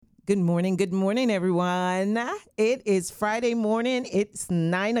Good morning, everyone. It is Friday morning. It's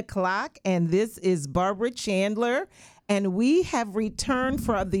 9 o'clock, and this is Barbara Chandler. And we have returned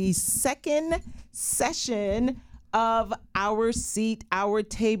for the second session of Our Seat, Our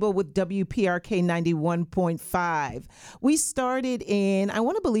Table with WPRK 91.5. We started in, I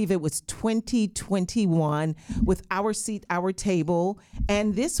want to believe it was 2021 with Our Seat, Our Table.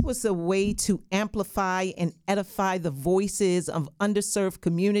 And this was a way to amplify and edify the voices of underserved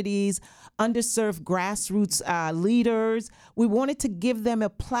communities, underserved grassroots leaders. We wanted to give them a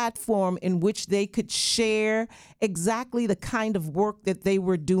platform in which they could share exactly the kind of work that they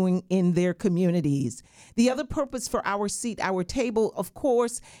were doing in their communities. The other purpose for Our Seat, Our Table, of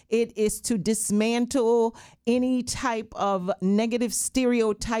course, it is to dismantle any type of negative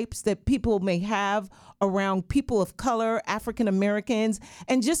stereotypes that people may have around people of color, African Americans,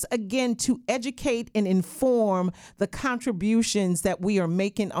 and just again to educate and inform the contributions that we are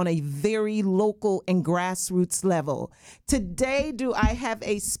making on a very local and grassroots level. Today, do I have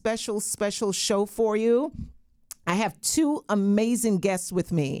a special show for you? I have two amazing guests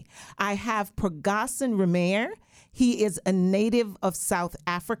with me. I have Preghason Ramer. He is a native of South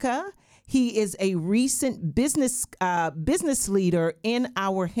Africa. He is a recent business leader in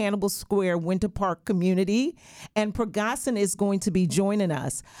our Hannibal Square Winter Park community, and Preghason is going to be joining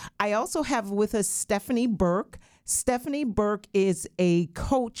us. I also have with us Stephanie Burke. Stephanie Burke is a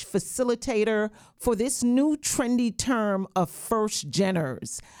coach facilitator for this new trendy term of first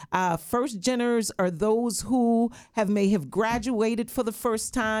geners. First geners are those who may have graduated for the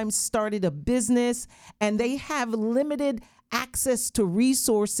first time, started a business, and they have limited access to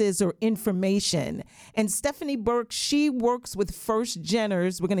resources or information. And Stephanie Burke, she works with first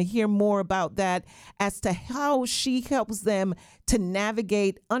geners. We're going to hear more about that as to how she helps them to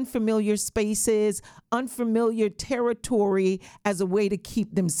navigate unfamiliar spaces, unfamiliar territory as a way to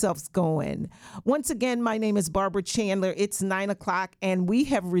keep themselves going. Once again, my name is Barbara Chandler. It's 9 o'clock and we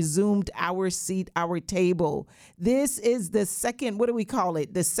have resumed Our Seat, Our Table. This is the second, what do we call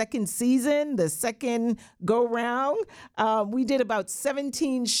it? The second season, the second go round. We did about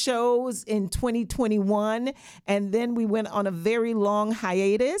 17 shows in 2021, and then we went on a very long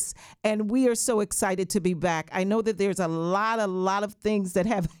hiatus, and we are so excited to be back. I know that there's a lot of things that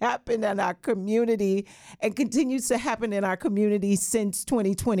have happened in our community and continues to happen in our community since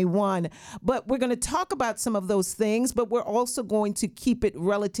 2021, but we're going to talk about some of those things, but we're also going to keep it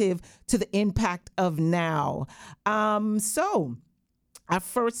relative to the impact of now. Our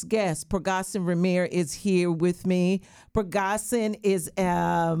first guest, Preghason Ramer, is here with me. Preghason is,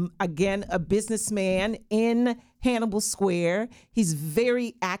 again, a businessman in Hannibal Square. He's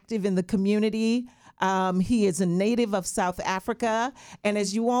very active in the community. He is a native of South Africa. And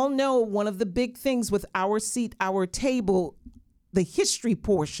as you all know, one of the big things with Our Seat, Our Table, the history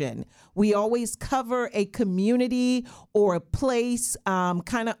portion, we always cover a community or a place,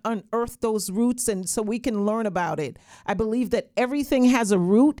 kind of unearth those roots, and so we can learn about it. I believe that everything has a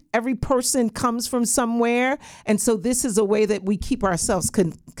root. Every person comes from somewhere, and so this is a way that we keep ourselves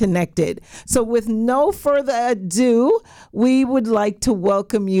connected. So with no further ado, we would like to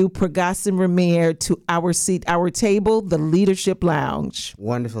welcome you, Preghason Ramer, to Our Seat, Our Table, the Leadership Lounge.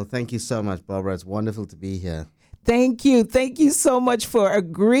 Wonderful. Thank you so much, Barbara. It's wonderful to be here. Thank you. Thank you so much for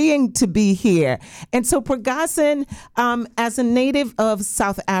agreeing to be here. And so, Preghason, as a native of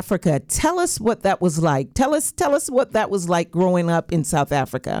South Africa, tell us what that was like. Tell us what that was like growing up in South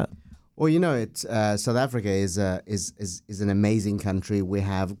Africa. Well, you know, South Africa is an amazing country. We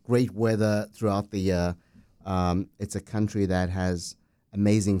have great weather throughout the year. It's a country that has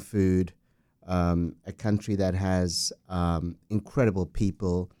amazing food, a country that has incredible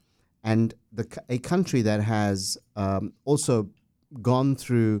people, and a country that has also gone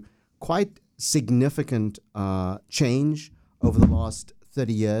through quite significant change over the last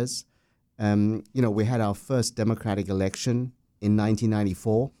 30 years. We had our first democratic election in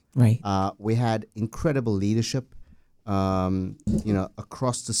 1994. Right. We had incredible leadership, across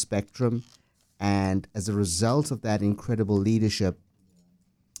the spectrum. And as a result of that incredible leadership,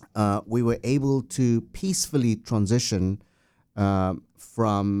 we were able to peacefully transition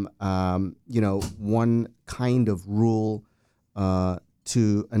from one kind of rule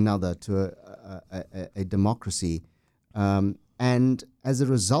to another, to a democracy. And as a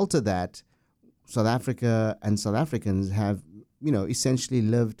result of that, South Africa and South Africans have, essentially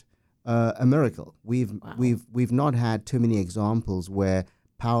lived a miracle. We've not had too many examples where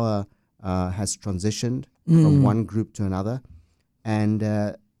power has transitioned from one group to another. And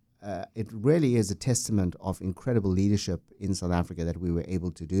it really is a testament of incredible leadership in South Africa that we were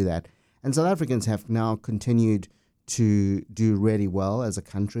able to do that. And South Africans have now continued to do really well as a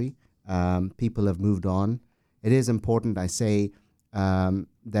country. People have moved on. It is important, I say,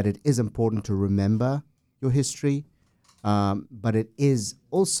 that it is important to remember your history, but it is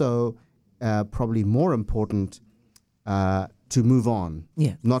also probably more important to move on,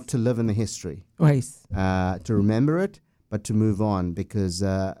 not to live in the history, Right. to remember it, but to move on, because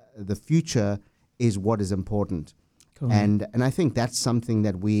the future is what is important. Cool. And I think that's something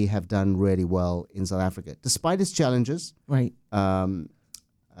that we have done really well in South Africa, despite its challenges. Right.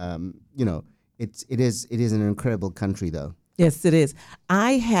 You know, it is an incredible country, though. Yes, it is.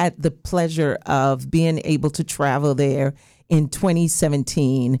 I had the pleasure of being able to travel there in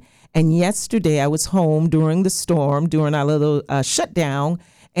 2017. And yesterday I was home during the storm, during our little shutdown,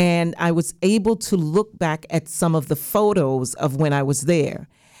 and I was able to look back at some of the photos of when I was there.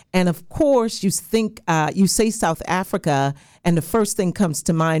 And of course, you say South Africa, and the first thing comes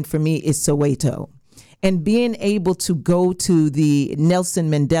to mind for me is Soweto. And being able to go to the Nelson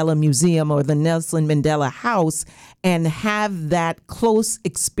Mandela Museum or the Nelson Mandela House and have that close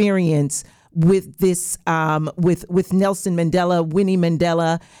experience with this, with Nelson Mandela, Winnie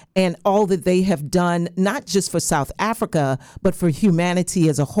Mandela, and all that they have done, not just for South Africa, but for humanity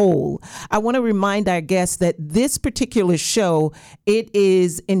as a whole. I want to remind our guests that this particular show, it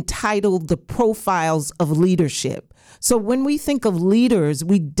is entitled The Profiles of Leadership. So when we think of leaders,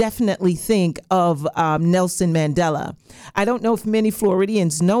 we definitely think of Nelson Mandela. I don't know if many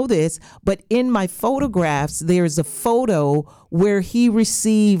Floridians know this, but in my photographs, there's a photo where he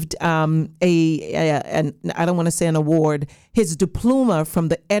received I don't want to say an award, his diploma from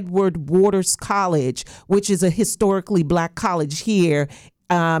the Edward Waters College, which is a historically black college here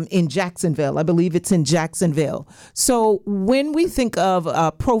in Jacksonville. I believe it's in Jacksonville. So when we think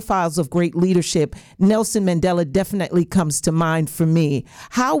of profiles of great leadership, Nelson Mandela definitely comes to mind for me.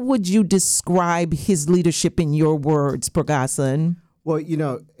 How would you describe his leadership in your words, Pragassan? Well, you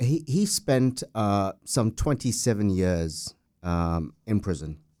know, he spent some 27 years in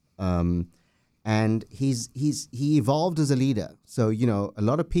prison. And he evolved as a leader. So, you know, a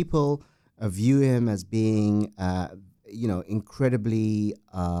lot of people view him as being incredibly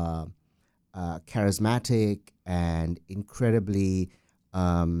charismatic and incredibly,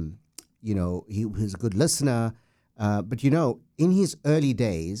 he was a good listener. But, in his early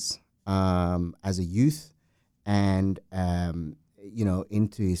days as a youth and,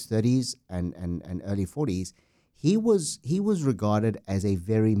 into his 30s and early 40s, he was regarded as a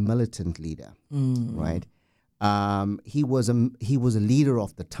very militant leader, right? He was a leader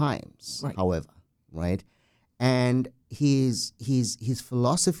of the times, right. However, right? And his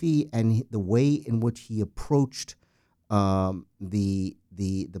philosophy and the way in which he approached the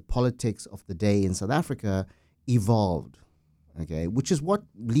politics of the day in South Africa evolved, okay, which is what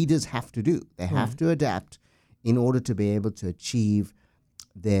leaders have to do. They have to adapt in order to be able to achieve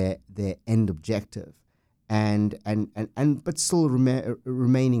their end objective, and but still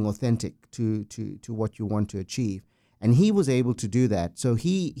remaining authentic to what you want to achieve. And he was able to do that. So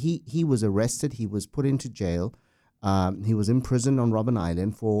he was arrested. He was put into jail. He was in prison on Robben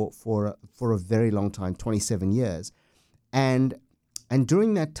Island for a very long time, 27 years. And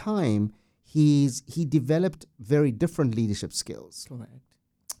during that time, he developed very different leadership skills. Correct.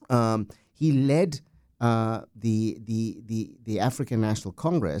 He led the African National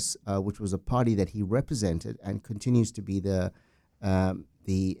Congress, which was a party that he represented and continues to be the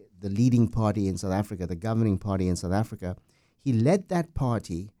leading party in South Africa, the governing party in South Africa. He led that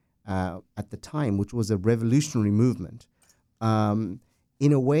party at the time, which was a revolutionary movement,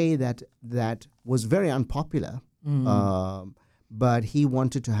 in a way that was very unpopular. But he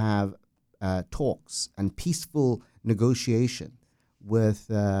wanted to have talks and peaceful negotiation with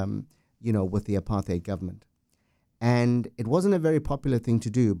the apartheid government. And it wasn't a very popular thing to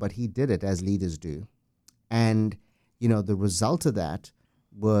do, but he did it as leaders do. And, the result of that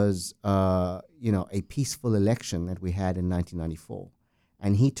was, a peaceful election that we had in 1994.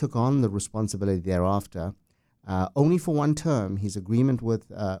 And he took on the responsibility thereafter, only for one term. His agreement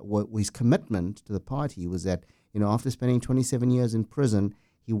with his commitment to the party was that, after spending 27 years in prison,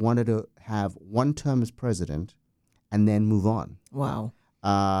 he wanted to have one term as president and then move on. Wow.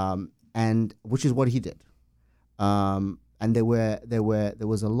 And which is what he did. And there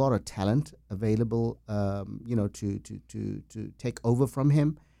was a lot of talent available, to take over from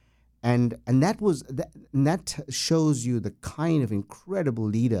him. And that shows you the kind of incredible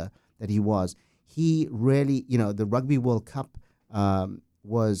leader that he was. He really, the Rugby World Cup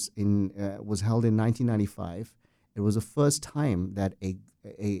was held in 1995. It was the first time that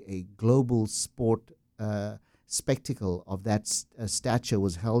a global sport spectacle of that stature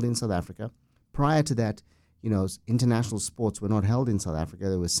was held in South Africa. Prior to that, international sports were not held in South Africa.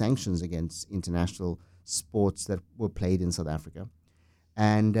 There were sanctions against international sports that were played in South Africa.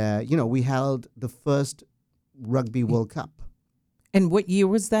 And, we held the first Rugby World Cup. And what year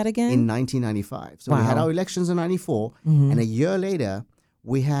was that again? In 1995. So we had our elections in 94, and a year later,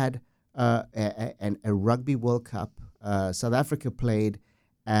 we had a Rugby World Cup. South Africa played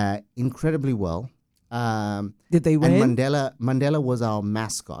incredibly well. Did they win? And Mandela was our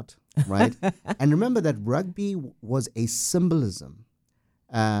mascot, right? And remember that rugby was a symbolism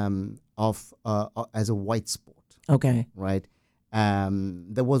of as a white sport. Okay. Right?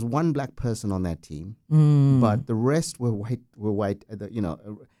 There was one black person on that team, but the rest were white.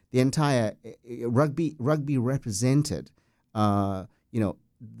 The entire rugby represented, a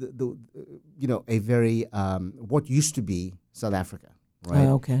very what used to be South Africa, right?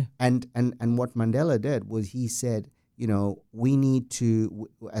 Oh, okay. And what Mandela did was he said, we need to,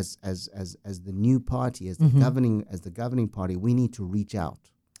 as the new party, as the governing party, we need to reach out,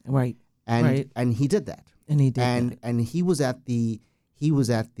 right? And he did that. And he did and he was at the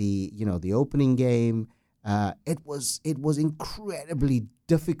the opening game. It was incredibly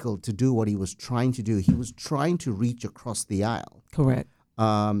difficult to do what he was trying to do. He was trying to reach across the aisle. Correct.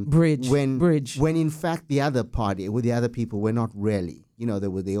 Bridge. Bridge. When in fact the other party, with the other people, were not really.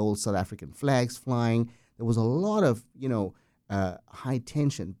 There were the old South African flags flying. There was a lot of high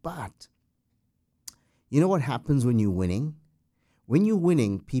tension. But you know what happens when you're winning? When you're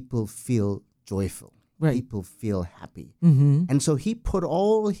winning, people feel joyful. Right. People feel happy. Mm-hmm. And so he put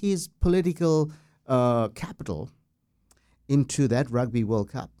all his political capital into that Rugby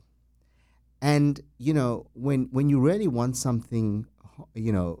World Cup. And, when you really want something,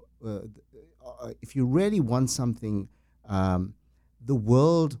 if you really want something, the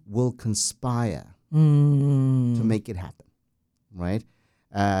world will conspire to make it happen, right?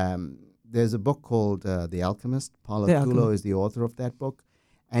 There's a book called The Alchemist. Paulo Coelho is the author of that book.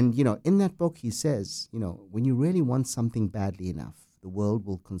 And, in that book, he says, when you really want something badly enough, the world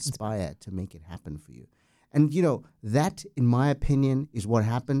will conspire to make it happen for you. And, that, in my opinion, is what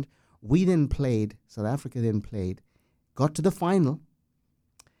happened. South Africa then played, got to the final,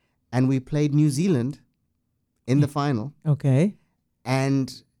 and we played New Zealand in the final. Okay.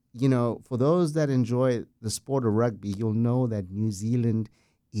 And, for those that enjoy the sport of rugby, you'll know that New Zealand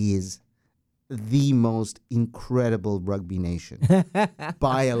is the most incredible rugby nation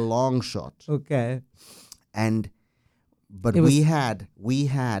by a long shot. Okay. But we had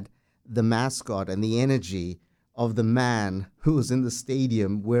the mascot and the energy of the man who was in the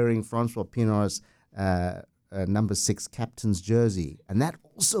stadium wearing Francois Pienaar's number 6 captain's jersey. And that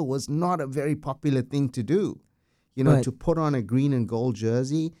also was not a very popular thing to do. To put on a green and gold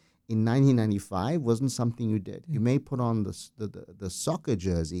jersey in 1995 wasn't something you did. You may put on the soccer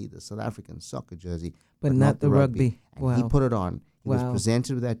jersey, the South African soccer jersey, but not the rugby. And wow. he put it on. He was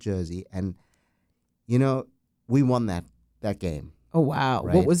presented with that jersey, and we won that game. Oh, wow.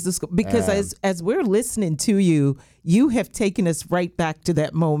 Right? What was the score? Because as we're listening to you, you have taken us right back to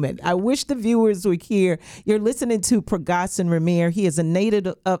that moment. I wish the viewers were here. You're listening to Pragassan Ramir. He is a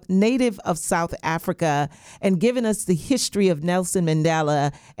native of South Africa, and giving us the history of Nelson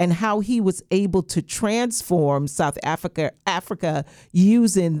Mandela and how he was able to transform South Africa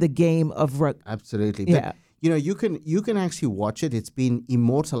using the game of rugby. Absolutely. Yeah. But, you can actually watch it. It's been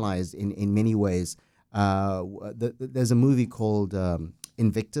immortalized in many ways. There's a movie called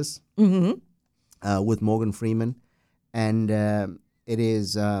Invictus with Morgan Freeman, and it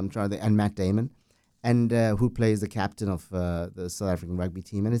is and Matt Damon, and who plays the captain of the South African rugby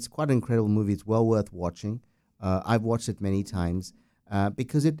team. And it's quite an incredible movie. It's well worth watching. I've watched it many times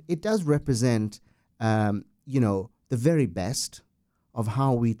because it does represent the very best of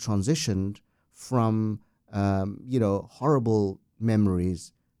how we transitioned from horrible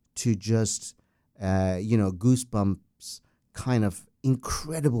memories to just goosebumps kind of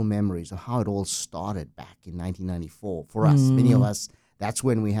incredible memories of how it all started back in 1994. For us, many of us, that's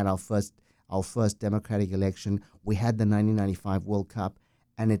when we had our first democratic election. We had the 1995 World Cup,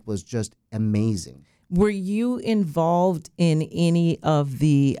 and it was just amazing. Were you involved in any of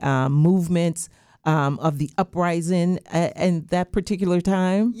the movements of the uprising at that particular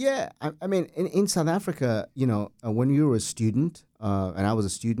time? Yeah, I mean, in South Africa, when you were a student, and I was a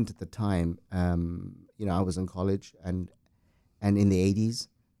student at the time, I was in college, and in the 80s,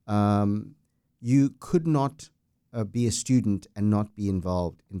 you could not be a student and not be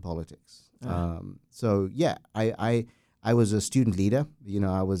involved in politics. So yeah, I was a student leader.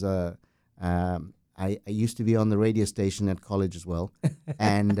 I I used to be on the radio station at college as well.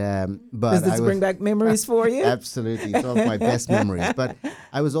 And but Does this bring back memories for you? Absolutely, some of my best memories. But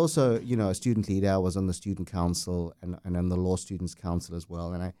I was also, a student leader. I was on the student council and on the law students council as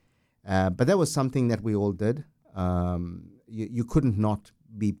well. And but that was something that we all did. You couldn't not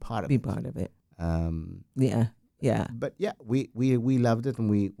be part of it. Be part of it. Yeah. But yeah, we loved it, and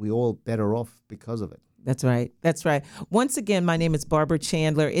we all better off because of it. That's right. That's right. Once again, my name is Barbara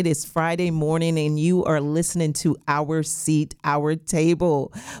Chandler. It is Friday morning, and you are listening to Our Seat, Our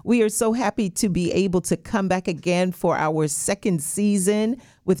Table. We are so happy to be able to come back again for our second season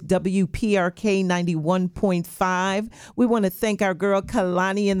with WPRK 91.5. We want to thank our girl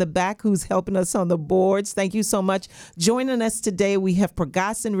Kalani in the back who's helping us on the boards. Thank you so much. Joining us today, we have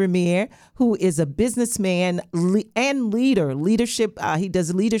Pragassan Ramir, who is a businessman and leadership. He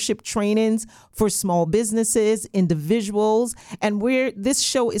does leadership trainings for small businesses, individuals, and this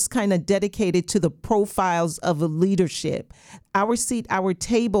show is kind of dedicated to the profiles of leadership. Our Seat, Our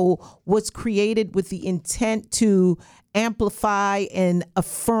Table was created with the intent to amplify and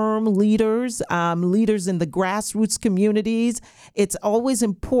affirm leaders in the grassroots communities. It's always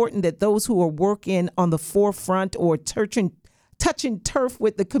important that those who are working on the forefront or touching turf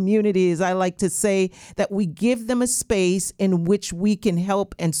with the community, as I like to say, that we give them a space in which we can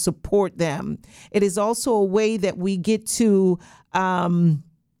help and support them. It is also a way that we get to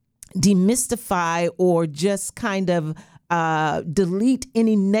demystify or just kind of delete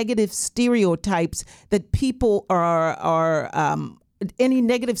any negative stereotypes that people any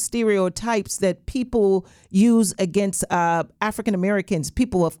negative stereotypes that people use against African Americans,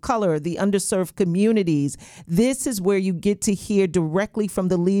 people of color, the underserved communities. This is where you get to hear directly from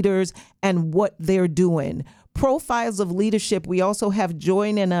the leaders and what they're doing. Profiles of leadership. We also have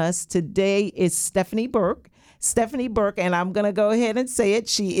joining us today is Stephanie Burke. Stephanie Burke, and I'm going to go ahead and say it.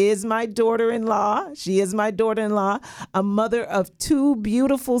 She is my daughter-in-law. A mother of two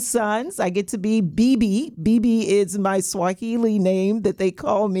beautiful sons. I get to be Bibi. Bibi is my Swahili name that they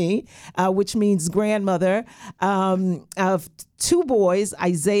call me, which means grandmother, of two boys,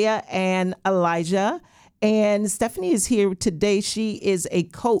 Isaiah and Elijah. And Stephanie is here today. She is a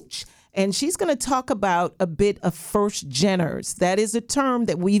coach. And she's going to talk about a bit of first-geners. That is a term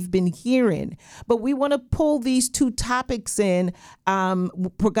that we've been hearing. But we want to pull these two topics in.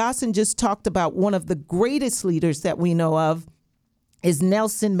 Pragassan just talked about one of the greatest leaders that we know of is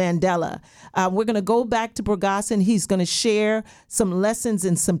Nelson Mandela. We're going to go back to Pragassan. He's going to share some lessons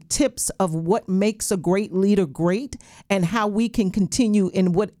and some tips of what makes a great leader great and how we can continue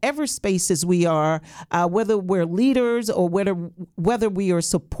in whatever spaces we are, whether we're leaders or whether we are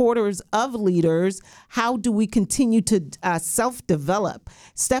supporters of leaders. How do we continue to self-develop?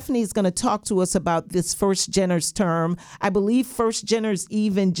 Stephanie is going to talk to us about this first-geners term. I believe first-geners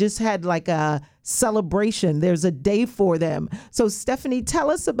even just had like a celebration. There's a day for them. So Stephanie,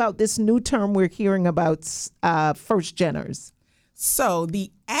 tell us about this new term we're hearing about, first-geners. So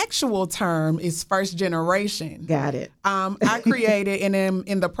the actual term is first generation. Got it. I created and am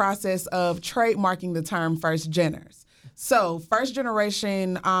in the process of trademarking the term first-geners. So first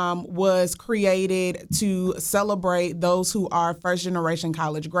generation was created to celebrate those who are first-generation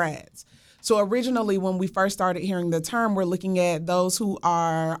college grads. So originally, when we first started hearing the term, we're looking at those who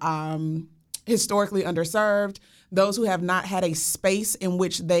are historically underserved, those who have not had a space in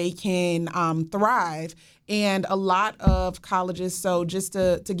which they can thrive. And a lot of colleges, so just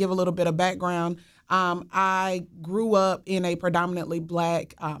to give a little bit of background, I grew up in a predominantly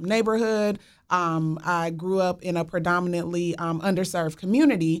Black neighborhood. I grew up in a predominantly underserved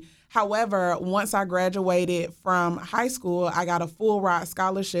community. However, once I graduated from high school, I got a full ride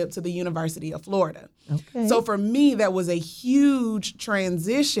scholarship to the University of Florida. Okay. So for me, that was a huge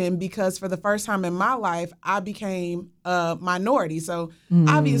transition because for the first time in my life, I became a minority. So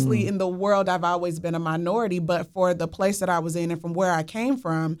obviously in the world, I've always been a minority, but for the place that I was in and from where I came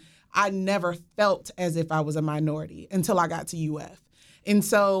from, I never felt as if I was a minority until I got to UF. And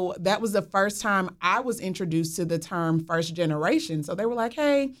so that was the first time I was introduced to the term first generation. So they were like,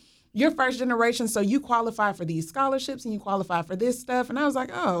 hey, you're first generation, so you qualify for these scholarships and you qualify for this stuff. And I was like,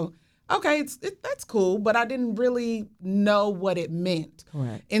 oh, okay, that's cool. But I didn't really know what it meant.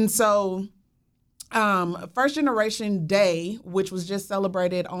 Correct. And so First Generation Day, which was just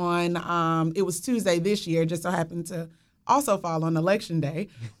celebrated on, it was Tuesday this year, just so happened to also fall on Election Day.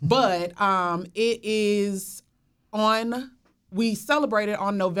 But it is we celebrated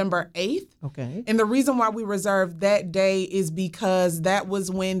on November 8th. Okay. And the reason why we reserved that day is because that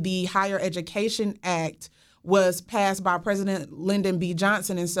was when the Higher Education Act was passed by President Lyndon B.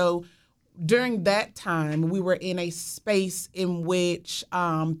 Johnson. And so during that time, we were in a space in which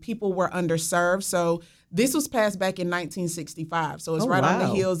people were underserved. So this was passed back in 1965. So it's on the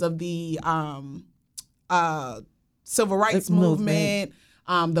heels of the Civil Rights movement.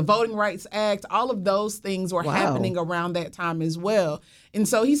 The Voting Rights Act, all of those things were happening around that time as well. And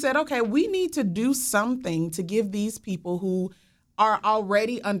so he said, okay, we need to do something to give these people who are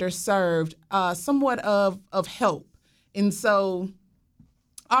already underserved somewhat of help. And so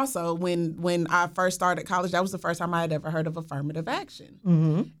also, when I first started college, that was the first time I had ever heard of affirmative action.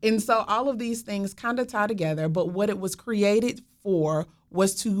 Mm-hmm. And so all of these things kind of tie together, but what it was created for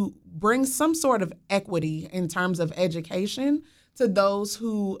was to bring some sort of equity in terms of education to those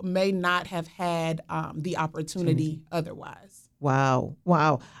who may not have had the opportunity otherwise. Wow.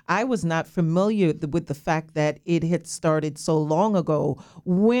 I was not familiar with the fact that it had started so long ago.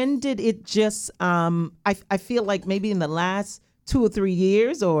 When did it just, I feel like maybe in the last 2 or 3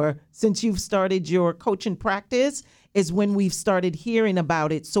 years, or since you've started your coaching practice, is when we've started hearing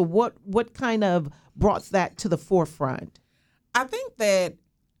about it. So what kind of brought that to the forefront? I think that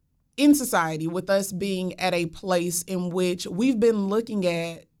in society, with us being at a place in which we've been looking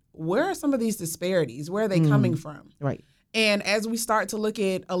at where are some of these disparities, where are they coming from? Right. And as we start to look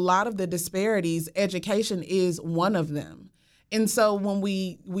at a lot of the disparities, education is one of them. And so when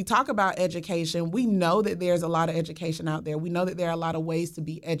we talk about education, we know that there's a lot of education out there. We know that there are a lot of ways to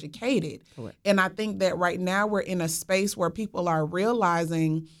be educated. Correct. And I think that right now we're in a space where people are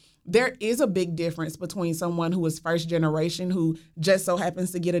realizing there is a big difference between someone who is first generation, who just so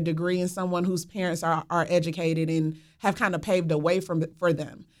happens to get a degree, and someone whose parents are educated and have kind of paved a way for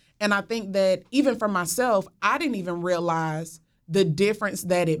them. And I think that even for myself, I didn't even realize the difference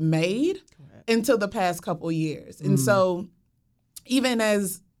that it made until the past couple of years. And so even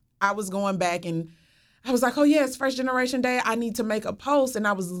as I was going back and I was like, oh, yeah, it's First Generation Day, I need to make a post. And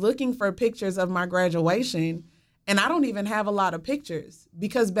I was looking for pictures of my graduation. And I don't even have a lot of pictures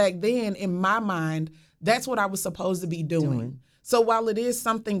because back then, in my mind, that's what I was supposed to be doing. So while it is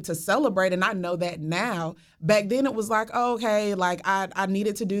something to celebrate, and I know that now, back then it was like, oh, okay, like I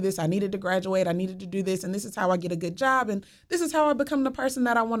needed to do this. I needed to graduate. I needed to do this. And this is how I get a good job. And this is how I become the person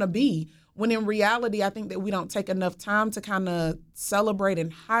that I want to be. When in reality, I think that we don't take enough time to kind of celebrate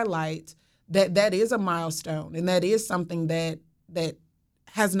and highlight that is a milestone. And that is something that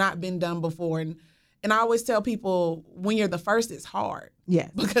has not been done before. And I always tell people, when you're the first, it's hard.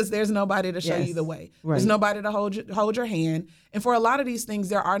 Yes. Because there's nobody to show you the way. Right. There's nobody to hold your hand. And for a lot of these things,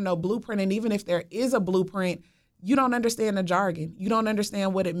 there are no blueprint. And even if there is a blueprint, you don't understand the jargon. You don't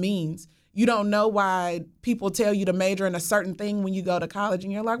understand what it means. You don't know why people tell you to major in a certain thing when you go to college.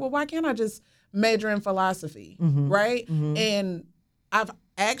 And you're like, well, why can't I just major in philosophy? Mm-hmm. Right? Mm-hmm. And I've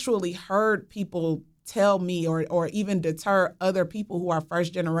actually heard people tell me or even deter other people who are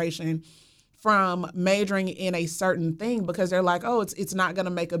first generation from majoring in a certain thing because they're like, oh, it's not going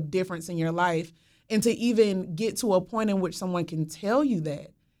to make a difference in your life. And to even get to a point in which someone can tell you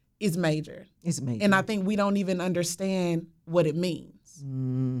that is major. It's major. And I think we don't even understand what it means.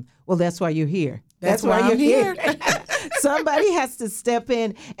 Well, that's why you're here. That's why you're here. Somebody has to step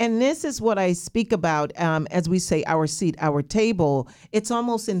in. And this is what I speak about as we say, our seat, our table. It's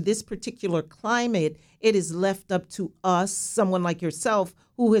almost in this particular climate, it is left up to us, someone like yourself,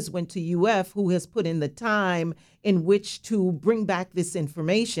 who has went to UF, who has put in the time in which to bring back this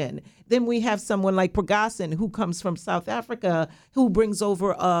information. Then we have someone like Pragasan, who comes from South Africa, who brings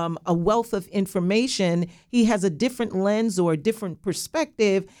over a wealth of information. He has a different lens or a different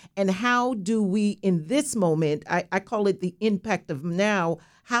perspective. And how do we, in this moment, I call it the impact of now,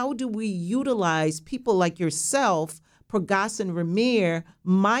 how do we utilize people like yourself, Pragasan Ramir,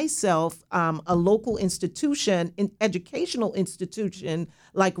 myself, a local institution, an educational institution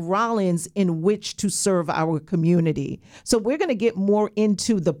like Rollins, in which to serve our community. So we're going to get more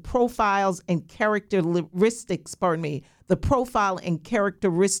into the profiles and characteristics, the profile and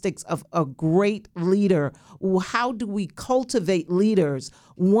characteristics of a great leader. How do we cultivate leaders?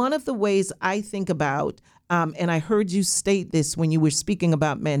 One of the ways I think about, and I heard you state this when you were speaking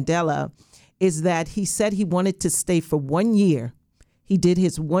about Mandela, is that he said he wanted to stay for 1 year. He did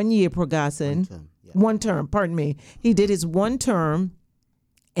his 1 year, Pragasan. One term, pardon me. He did his 1 term,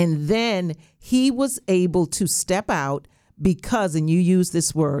 and then he was able to step out because, and you use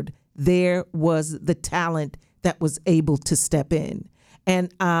this word, there was the talent that was able to step in.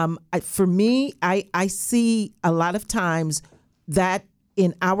 And for me, I see a lot of times that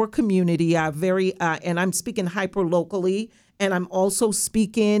in our community, and I'm speaking hyper locally, and I'm also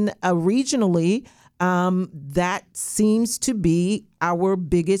speaking regionally, that seems to be our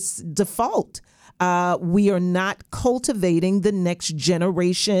biggest default. We are not cultivating the next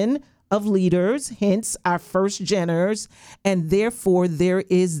generation of leaders, hence our first geners, and therefore there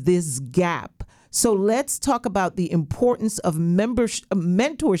is this gap. So let's talk about the importance of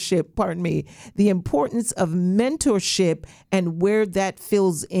mentorship, the importance of mentorship and where that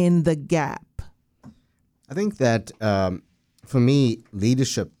fills in the gap. I think that for me,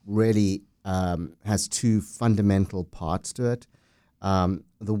 leadership really has two fundamental parts to it.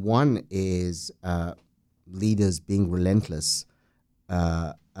 The one is leaders being relentless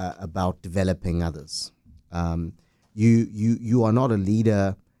about developing others. You are not a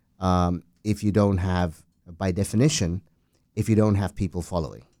leader if you don't have, by definition, if you don't have people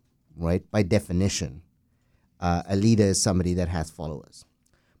following, right? By definition, a leader is somebody that has followers.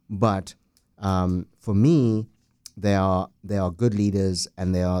 But for me, there are good leaders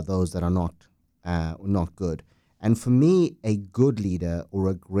and there are those that are not good. And for me, a good leader or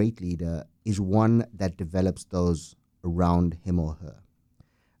a great leader is one that develops those around him or her.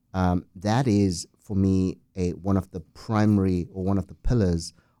 That is, for me, one of the primary or one of the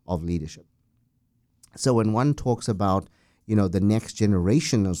pillars of leadership. So when one talks about, the next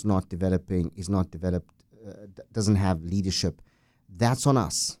generation doesn't have leadership, that's on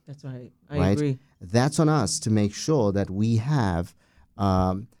us. That's right. I agree. That's on us to make sure that we have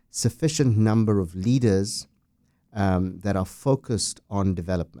sufficient number of leaders that are focused on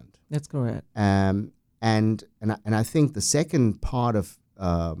development. That's correct. And I think the second part of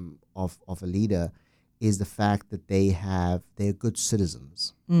a leader is the fact that they're good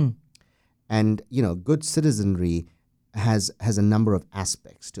citizens. And good citizenry has a number of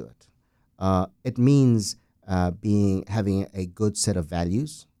aspects to it. It means having a good set of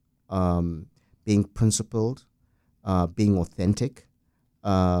values, being principled, being authentic,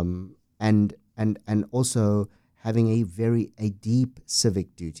 and also having a deep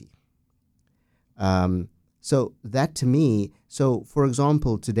civic duty. So that to me, for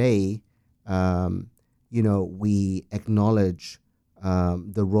example, today, we acknowledge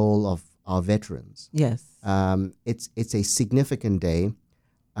the role of our veterans. Yes. It's a significant day,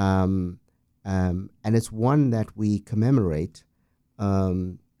 and it's one that we commemorate.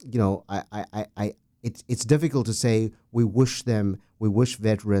 It's difficult to say we wish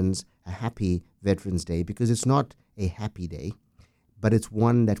veterans a happy Veterans Day, because it's not a happy day, but it's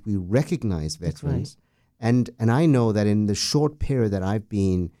one that we recognize veterans. Right. And I know that in the short period that I've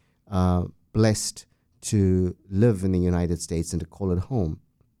been blessed to live in the United States and to call it home,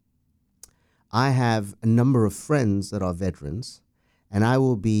 I have a number of friends that are veterans, and I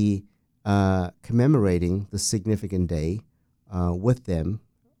will be commemorating the significant day with them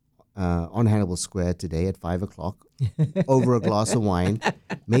on Hannibal Square today at 5:00 over a glass of wine,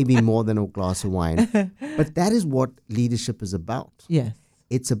 maybe more than a glass of wine. But that is what leadership is about. Yes.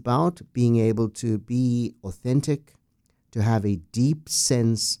 It's about being able to be authentic, to have a deep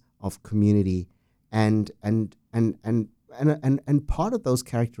sense of community, and part of those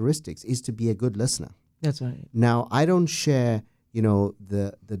characteristics is to be a good listener. That's right. Now, I don't share,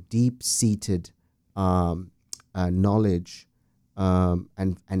 the deep-seated knowledge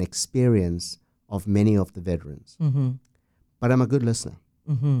and experience of many of the veterans, but I'm a good listener.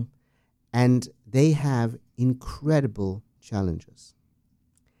 And they have incredible challenges.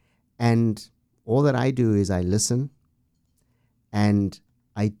 And all that I do is I listen, and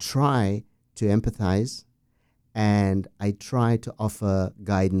I try to empathize, and I try to offer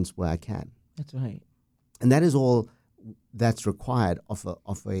guidance where I can. That's right. And that is all that's required of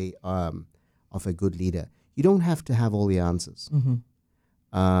a good leader. You don't have to have all the answers,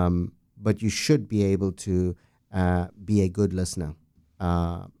 but you should be able to be a good listener.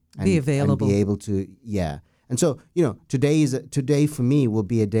 Be available. And be able to, yeah. And so, today for me will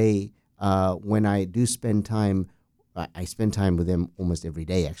be a day when I do spend time. I spend time with them almost every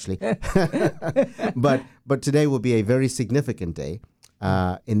day, actually. but today will be a very significant day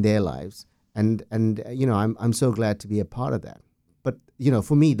in their lives, and I'm so glad to be a part of that. But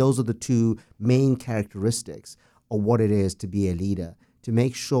for me, those are the two main characteristics of what it is to be a leader. To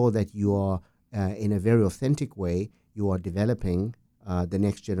make sure that you are, in a very authentic way, you are developing the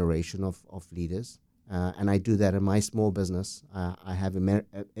next generation of leaders. And I do that in my small business. I have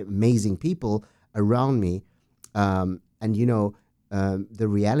amazing people around me. The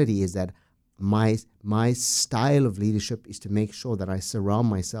reality is that my style of leadership is to make sure that I surround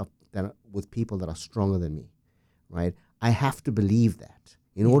myself with people that are stronger than me, right? I have to believe that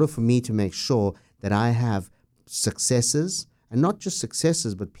in order for me to make sure that I have successes, and not just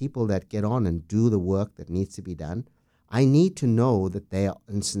successes, but people that get on and do the work that needs to be done. I need to know that they are,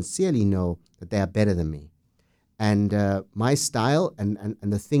 and sincerely know that they are better than me. And my style and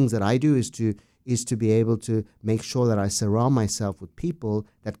the things that I do is to, is to be able to make sure that I surround myself with people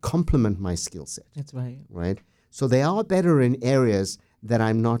that complement my skill set. That's right. Right? So they are better in areas that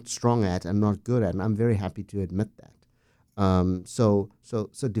I'm not strong at and not good at, and I'm very happy to admit that. So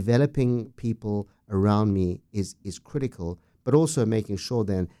developing people around me is critical, but also making sure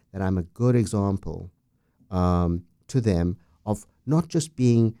then that I'm a good example to them of not just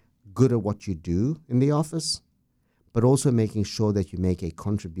being good at what you do in the office, but also making sure that you make a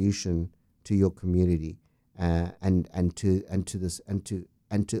contribution to your community and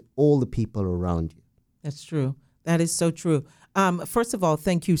to all the people around you. That's true. That is so true. First of all,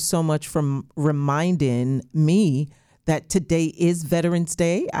 thank you so much for reminding me that today is Veterans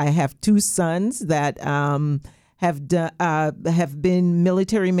Day. I have two sons that have been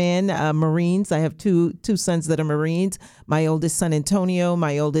military men, Marines. I have two sons that are Marines. My oldest son, Antonio.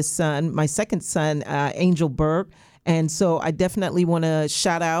 My second son, Angel Burke. And so I definitely want to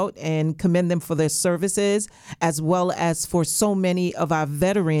shout out and commend them for their services, as well as for so many of our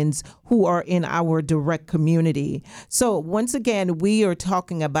veterans who are in our direct community. So once again, we are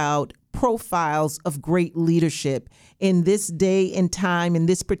talking about profiles of great leadership. In this day and time, in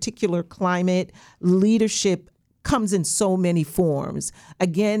this particular climate, leadership comes in so many forms.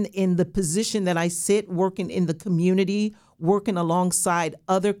 Again, in the position that I sit, working in the community, working alongside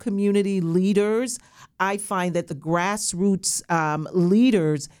other community leaders, I find that the grassroots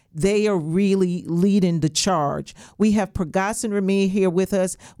leaders, they are really leading the charge. We have Pragassan Remy here with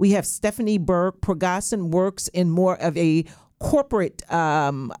us. We have Stephanie Burke. Pragassan works in more of a corporate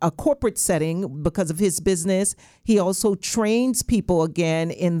setting because of his business. He also trains people again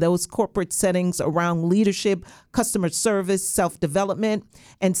in those corporate settings around leadership, customer service, self-development.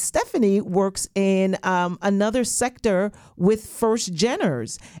 And Stephanie works in another sector with First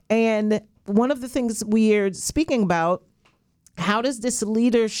Geners. And one of the things we are speaking about, how does this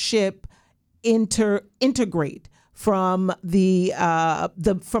leadership integrate from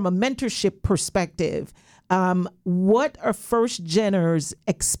from a mentorship perspective? What are First Geners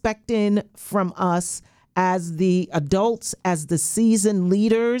expecting from us as the adults, as the seasoned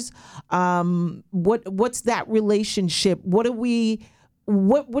leaders? What's that relationship? What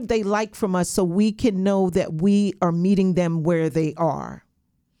would they like from us so we can know that we are meeting them where they are?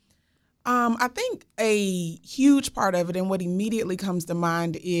 I think a huge part of it, and what immediately comes to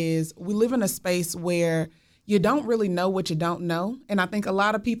mind, is we live in a space where you don't really know what you don't know. And I think a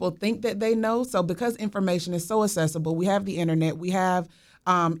lot of people think that they know. So because information is so accessible, we have the internet, we have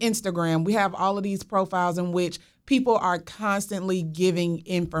Instagram, we have all of these profiles in which people are constantly giving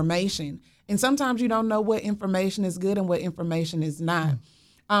information. And sometimes you don't know what information is good and what information is not.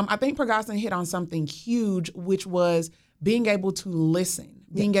 I think Pragassan hit on something huge, which was being able to listen,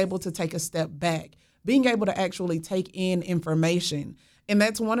 being able to take a step back, being able to actually take in information. And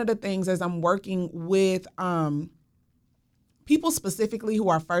that's one of the things as I'm working with people specifically who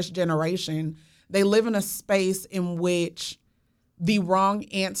are first generation, they live in a space in which the wrong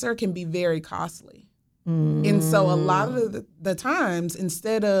answer can be very costly. And so a lot of the times,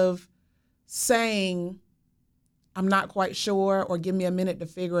 instead of saying, I'm not quite sure, or give me a minute to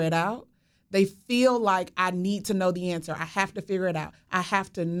figure it out, they feel like I need to know the answer. I have to figure it out. I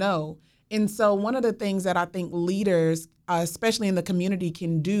have to know. And so one of the things that I think leaders, especially in the community,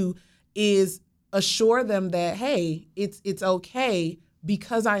 can do is assure them that, hey, it's okay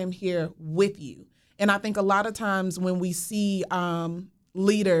because I am here with you. And I think a lot of times when we see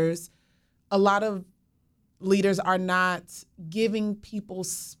leaders, a lot of leaders are not giving people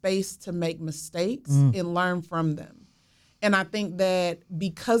space to make mistakes and learn from them. And I think that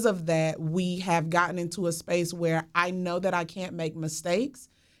because of that, we have gotten into a space where I know that I can't make mistakes.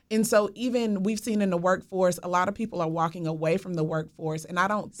 And so even we've seen in the workforce, a lot of people are walking away from the workforce. And I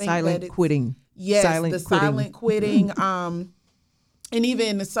don't think silent that it's quitting. Yes, silent quitting. And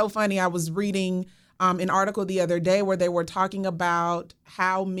even it's so funny, I was reading an article the other day where they were talking about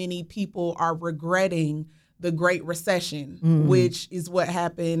how many people are regretting the Great Recession, which is what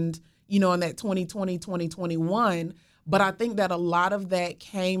happened, in that 2020, 2021. But I think that a lot of that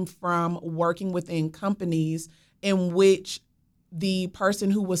came from working within companies in which the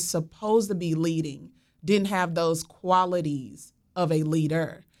person who was supposed to be leading didn't have those qualities of a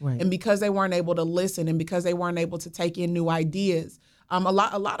leader. Right. And because they weren't able to listen and because they weren't able to take in new ideas, a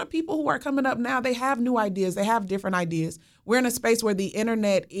lot of people who are coming up now, they have new ideas. They have different ideas. We're in a space where the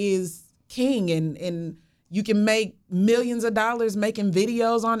internet is king and you can make millions of dollars making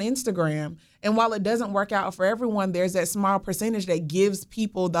videos on Instagram. And while it doesn't work out for everyone, there's that small percentage that gives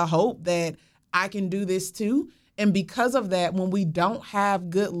people the hope that I can do this too. And because of that, when we don't have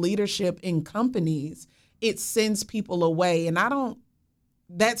good leadership in companies, it sends people away. And I don't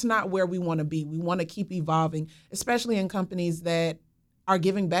that's not where we want to be. We want to keep evolving, especially in companies that are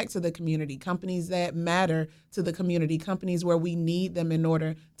giving back to the community, companies that matter to the community, companies where we need them in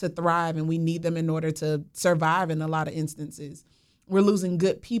order to thrive and we need them in order to survive in a lot of instances. We're losing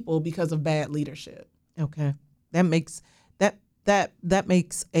good people because of bad leadership. Okay. That makes that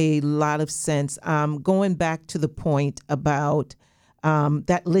makes a lot of sense. Going back to the point about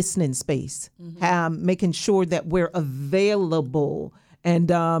that listening space, making sure that we're available.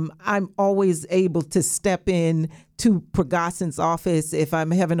 And I'm always able to step in to Pragas's office if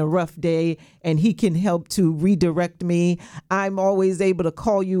I'm having a rough day, and he can help to redirect me. I'm always able to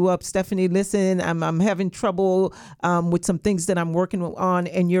call you up, Stephanie, listen, I'm having trouble with some things that I'm working on,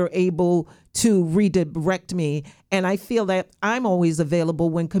 and you're able to redirect me. And I feel that I'm always available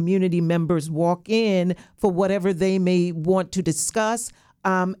when community members walk in for whatever they may want to discuss,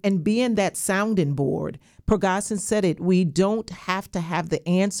 and being that sounding board. Pragas said it, we don't have to have the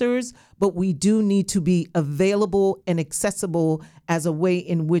answers, but we do need to be available and accessible as a way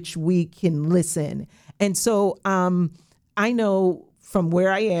in which we can listen. And so I know from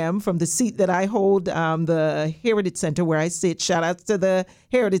where I am, from the seat that I hold, the Heritage Center where I sit, shout outs to the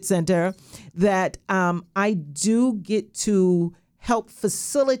Heritage Center, that I do get to help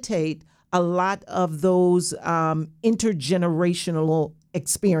facilitate a lot of those intergenerational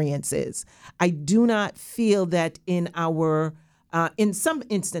experiences. I do not feel that in our, in some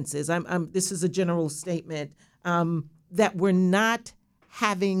instances, this is a general statement, that we're not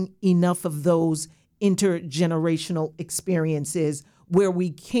having enough of those intergenerational experiences where we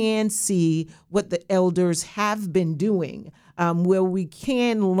can see what the elders have been doing, where we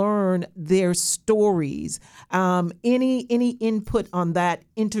can learn their stories. Any input on that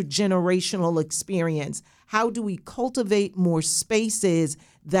intergenerational experience? How do we cultivate more spaces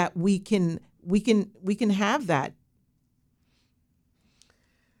that we can have that?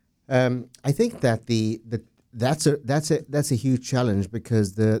 I think that that's a huge challenge,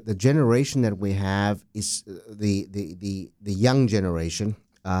 because the generation that we have is the young generation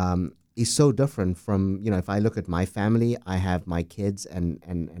is so different from, if I look at my family, I have my kids and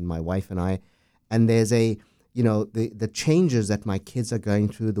my wife and I, and there's the changes that my kids are going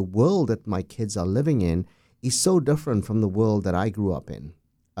through, the world that my kids are living in is so different from the world that I grew up in.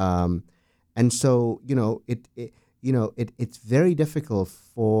 And so, it's very difficult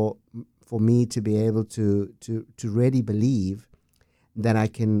for me to be able to really believe that I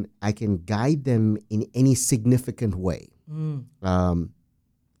can guide them in any significant way.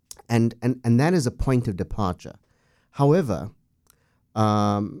 And that is a point of departure. However,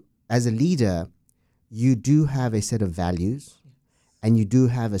 as a leader, you do have a set of values, and you do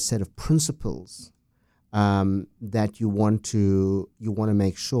have a set of principles that you want to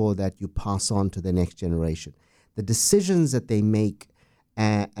make sure that you pass on to the next generation. The decisions that they make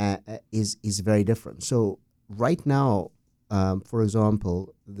is very different. So right now, for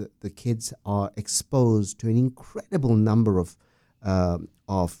example, the kids are exposed to an incredible number of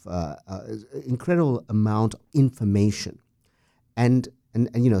incredible amount of information, and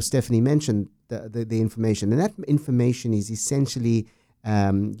Stephanie mentioned the information, and that information is essentially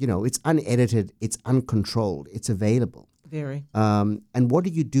it's unedited, it's uncontrolled, it's available. Very. And what do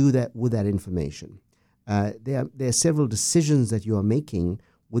you do with that information? There are several decisions that you are making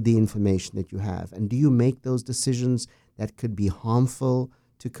with the information that you have. And do you make those decisions that could be harmful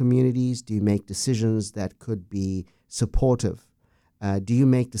to communities? Do you make decisions that could be supportive? Do you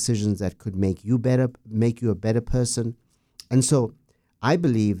make decisions that could make you a better person? And so I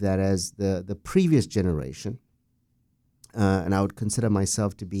believe that as the previous generation, and I would consider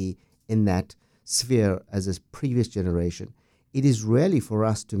myself to be in that sphere as a previous generation, it is really for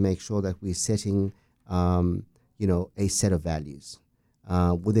us to make sure that we're setting, a set of values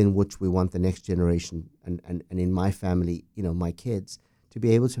within which we want the next generation, and in my family, my kids, to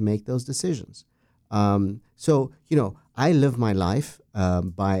be able to make those decisions. So I live my life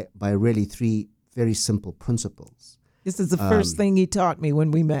by really three very simple principles. This is the first thing he taught me when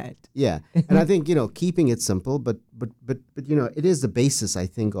we met. Yeah, and I think keeping it simple, but it is the basis, I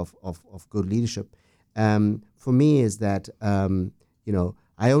think, of good leadership. For me, is that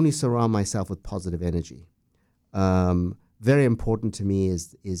I only surround myself with positive energy. Very important to me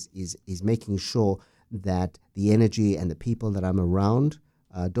is making sure that the energy and the people that I'm around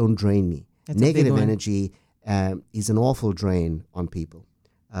don't drain me. That's Negative energy is an awful drain on people.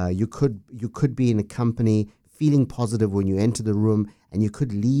 You could be in a company feeling positive when you enter the room, and you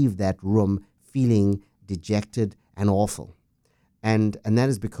could leave that room feeling dejected and awful. And that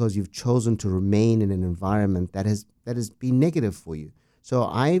is because you've chosen to remain in an environment that has been negative for you. So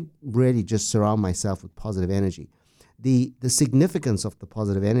I really just surround myself with positive energy. The significance of the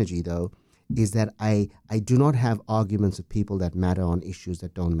positive energy, though, is that I do not have arguments with people that matter on issues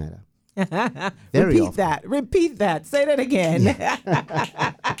that don't matter. Very Repeat often. that. Repeat that. Say that again.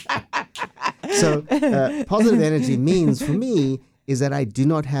 So positive energy means for me is that I do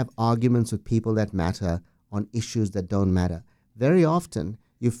not have arguments with people that matter on issues that don't matter. Very often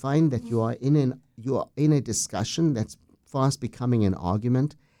you find that you are in a discussion that's fast becoming an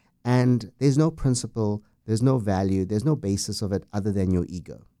argument, and there's no principle, there's no value, there's no basis of it other than your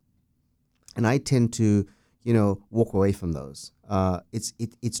ego. And I tend to, walk away from those.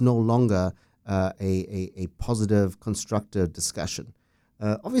 It's no longer a positive, constructive discussion.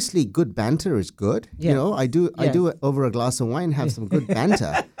 Obviously, good banter is good. Yes. I do Yes. over a glass of wine have some good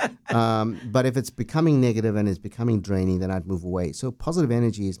banter. But if it's becoming negative and it's becoming draining, then I'd move away. So positive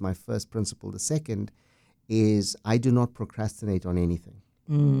energy is my first principle. The second is I do not procrastinate on anything.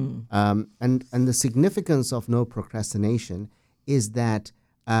 And the significance of no procrastination is that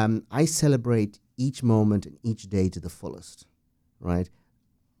I celebrate each moment and each day to the fullest, right?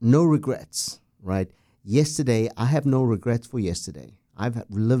 No regrets, right? Yesterday, I have no regrets for yesterday. I've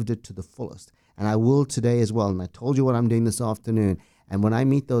lived it to the fullest, and I will today as well. And I told you what I'm doing this afternoon. And when I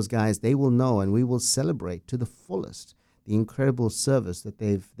meet those guys, they will know, and we will celebrate to the fullest the incredible service that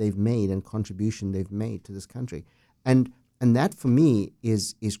they've made and contribution they've made to this country. And that for me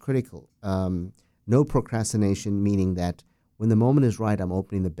is critical. No procrastination, meaning that when the moment is right, I'm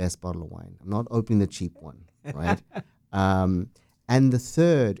opening the best bottle of wine. I'm not opening the cheap one, right? And the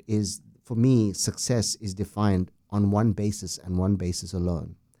third is, for me, success is defined on one basis and one basis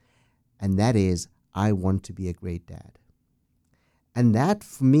alone. And that is, I want to be a great dad. And that,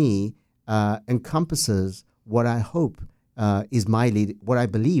 for me, encompasses what I hope what I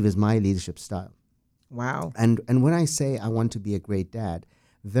believe is my leadership style. Wow. And when I say I want to be a great dad,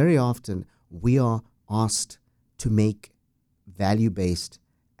 very often we are asked to make value-based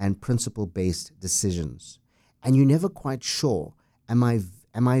and principle-based decisions. And you're never quite sure, am I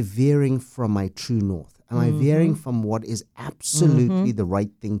veering from my true north? Am I veering from what is absolutely the right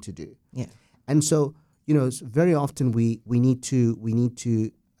thing to do? Yeah. And so, very often we need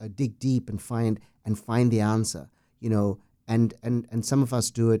to dig deep and find the answer, and some of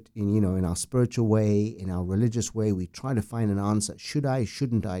us do it in our spiritual way, in our religious way. We try to find an answer.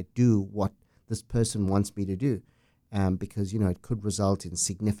 Shouldn't I do what this person wants me to do? Because, it could result in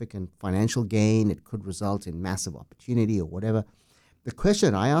significant financial gain. It could result in massive opportunity or whatever. The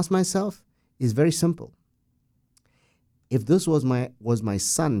question I ask myself is very simple. If this was my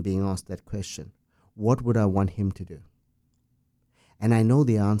son being asked that question, what would I want him to do? And I know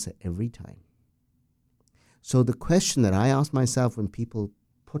the answer every time. So the question that I ask myself when people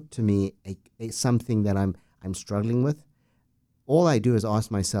put to me something that I'm struggling with, all I do is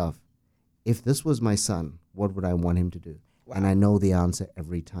ask myself, if this was my son, what would I want him to do? Wow. And I know the answer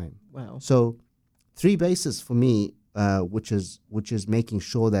every time. Wow. So 3 bases for me, which is making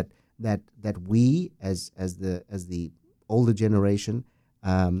sure that we as the older generation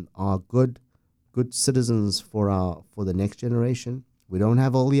are good citizens for the next generation. We don't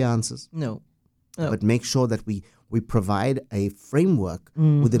have all the answers. No. But make sure that we provide a framework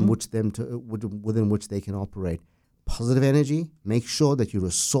within which they can operate. Positive energy, make sure that you're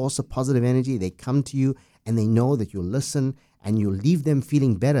a source of positive energy. They come to you and they know that you listen and you leave them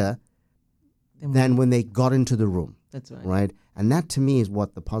feeling better than when they got into the room. That's right. Right? And that to me is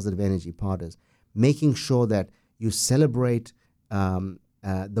what the positive energy part is. Making sure that you celebrate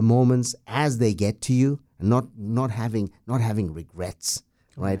the moments as they get to you and not having regrets.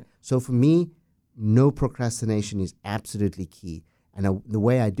 Right? So for me, no procrastination is absolutely key. And the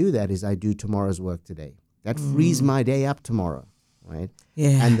way I do that is I do tomorrow's work today. That frees my day up tomorrow, right?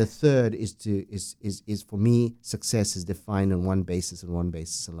 Yeah. And the third is for me, success is defined on one basis and one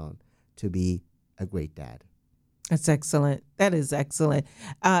basis alone: to be a great dad. That's excellent. That is excellent.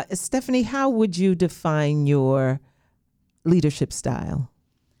 Stephanie, how would you define your leadership style?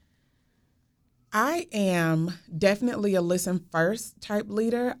 I am definitely a listen first type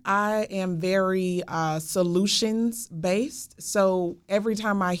leader. I am very solutions based. So every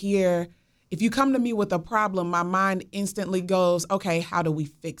time I hear, if you come to me with a problem, my mind instantly goes, okay, how do we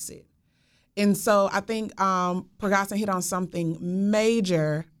fix it? And so I think Pragassan hit on something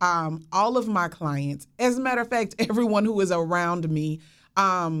major. All of my clients, as a matter of fact, everyone who is around me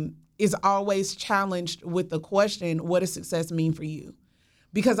is always challenged with the question, what does success mean for you?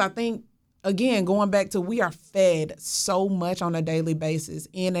 Because I think, again, going back to, we are fed so much on a daily basis,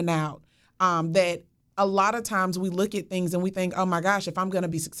 in and out, that a lot of times we look at things and we think, oh my gosh, if I'm going to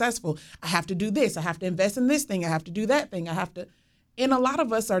be successful, I have to do this. I have to invest in this thing. I have to do that thing. And a lot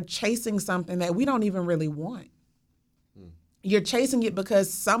of us are chasing something that we don't even really want. You're chasing it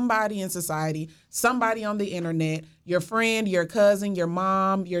because somebody in society, somebody on the internet, your friend, your cousin, your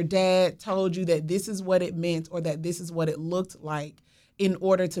mom, your dad told you that this is what it meant or that this is what it looked like in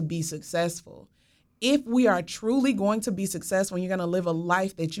order to be successful. If we are truly going to be successful and you're going to live a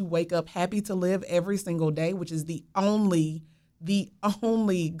life that you wake up happy to live every single day, which is the only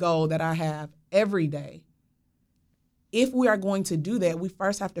goal that I have every day, if we are going to do that, we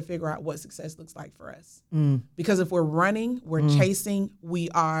first have to figure out what success looks like for us. Because if we're running, we're chasing, we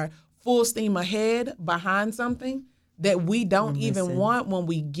are full steam ahead behind something that we don't even want, when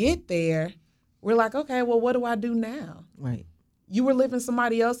we get there, we're like, okay, well, what do I do now? Right. You were living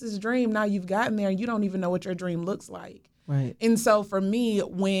somebody else's dream. Now you've gotten there and you don't even know what your dream looks like. Right. And so for me,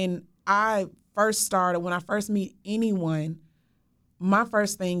 when I first meet anyone, my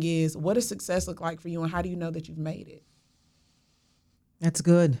first thing is, what does success look like for you and how do you know that you've made it? That's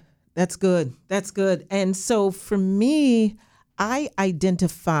good. That's good. That's good. And so for me, I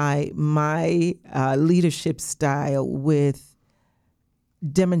identify my leadership style with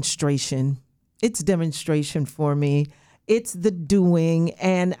demonstration. It's demonstration for me. It's the doing.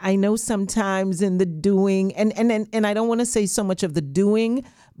 And I know sometimes in the doing, and I don't want to say so much of the doing,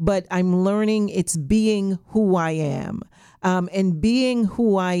 but I'm learning it's being who I am. And being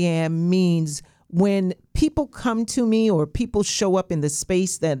who I am means when people come to me or people show up in the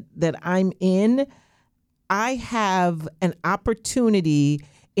space that I'm in, I have an opportunity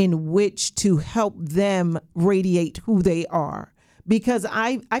in which to help them radiate who they are. Because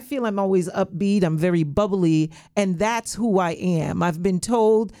I feel I'm always upbeat, I'm very bubbly, and that's who I am. I've been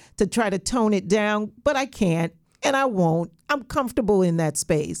told to try to tone it down, but I can't, and I won't. I'm comfortable in that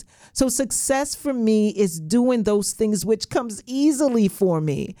space. So success for me is doing those things which comes easily for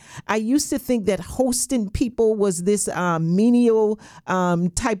me. I used to think that hosting people was this menial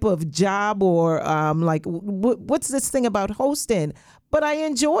type of job, or like, what's this thing about hosting? But I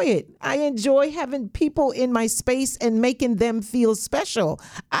enjoy it. I enjoy having people in my space and making them feel special.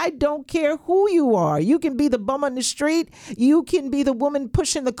 I don't care who you are. You can be the bum on the street. You can be the woman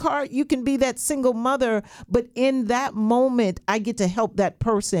pushing the cart. You can be that single mother. But in that moment, I get to help that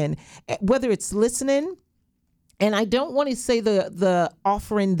person, whether it's listening. And I don't want to say the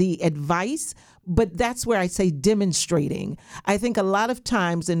offering the advice, but that's where I say demonstrating. I think a lot of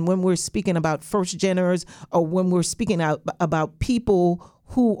times, and when we're speaking about first geners, or when we're speaking about people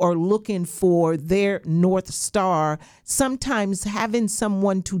who are looking for their North Star, sometimes having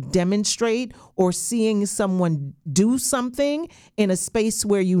someone to demonstrate or seeing someone do something in a space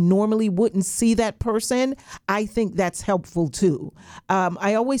where you normally wouldn't see that person, I think that's helpful too.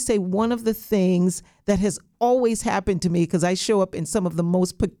 I always say one of the things that has always happened to me, because I show up in some of the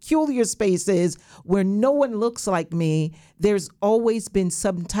most peculiar spaces where no one looks like me, there's always been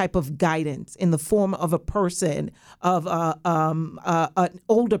some type of guidance in the form of a person, of an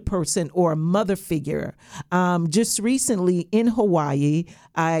older person or a mother figure. Just recently in Hawaii,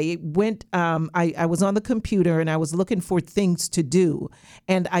 I went, I was on the computer and I was looking for things to do.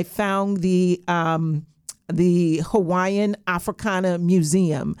 And I found the Hawaiian Africana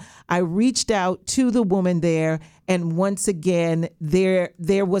Museum. I reached out to the woman there, and once again, there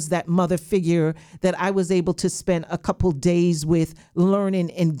was that mother figure that I was able to spend a couple days with,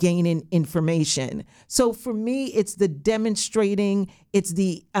 learning and gaining information. So for me, it's the demonstrating, it's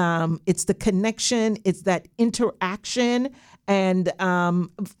the connection, it's that interaction, and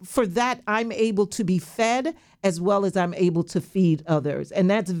for that, I'm able to be fed as well as I'm able to feed others.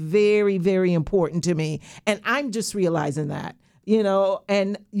 And that's very, very important to me. And I'm just realizing that,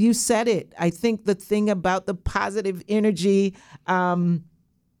 and you said it. I think the thing about the positive energy,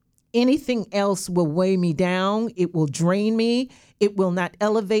 anything else will weigh me down. It will drain me. It will not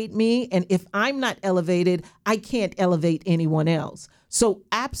elevate me. And if I'm not elevated, I can't elevate anyone else. So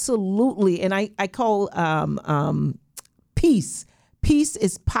absolutely. And I call peace. Peace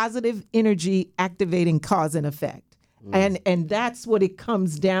is positive energy activating cause and effect. And that's what it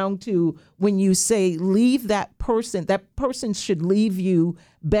comes down to when you say leave that person should leave you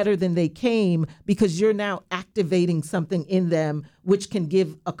better than they came, because you're now activating something in them which can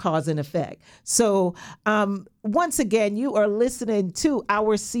give a cause and effect. So once again, you are listening to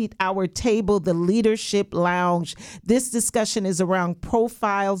Our Seat, Our Table, the Leadership Lounge. This discussion is around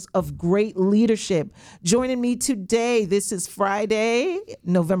profiles of great leadership. Joining me today, this is Friday,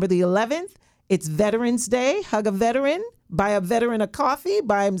 November the 11th. It's Veterans Day. Hug a veteran, buy a veteran a coffee,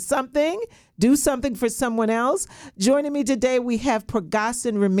 buy him something. do something for someone else. Joining me today, we have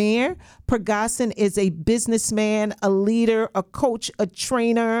Pragassan Ramir. Pragassan is a businessman, a leader, a coach, a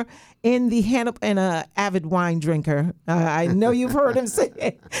trainer in the Hannibal, and an avid wine drinker. I know you've heard him say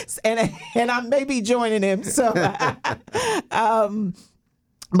it, and I may be joining him. So,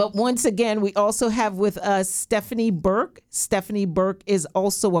 but once again, we also have with us Stephanie Burke. Stephanie Burke is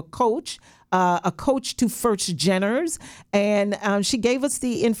also a coach to first geners, and she gave us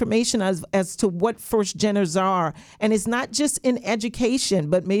the information as to what first geners are. And it's not just in education,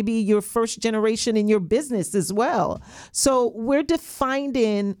 but maybe your first generation in your business as well. So we're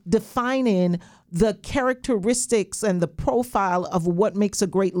defining the characteristics and the profile of what makes a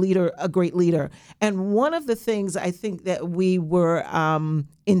great leader a great leader. And one of the things I think that we were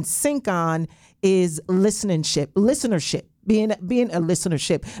in sync on is listenership, being a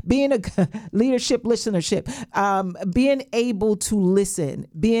listenership, being a leadership listenership, being able to listen,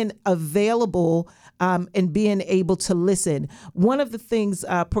 being available, and being able to listen. One of the things,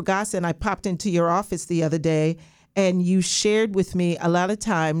 Pragassan, I popped into your office the other day, and you shared with me a lot of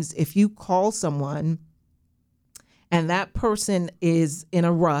times if you call someone and that person is in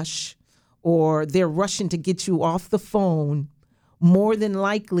a rush or they're rushing to get you off the phone, more than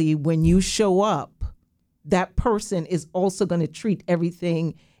likely when you show up, that person is also going to treat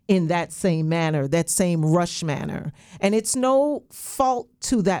everything in that same manner, that same rush manner. And it's no fault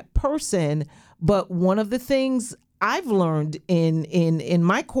to that person, but one of the things I've learned in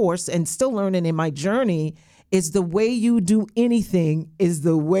my course and still learning in my journey is the way you do anything is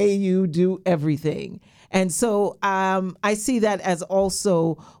the way you do everything. And so I see that as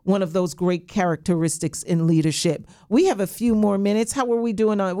also one of those great characteristics in leadership. We have a few more minutes. How are we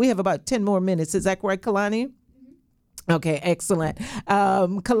doing? We have about 10 more minutes. Is that correct, Kalani? Okay, excellent.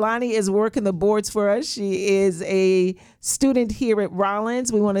 Kalani is working the boards for us. She is a student here at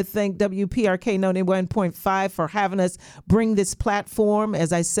Rollins. We want to thank WPRK 91.5 for having us bring this platform.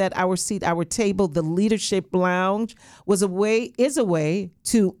 As I said, Our Seat, Our Table, the Leadership Lounge is a way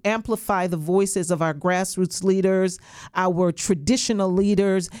to amplify the voices of our grassroots leaders, our traditional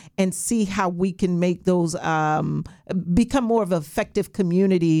leaders, and see how we can make those become more of an effective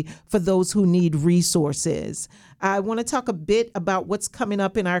community for those who need resources. I want to talk a bit about what's coming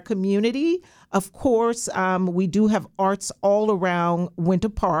up in our community. Of course, we do have arts all around Winter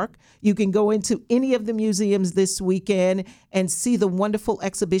Park. You can go into any of the museums this weekend and see the wonderful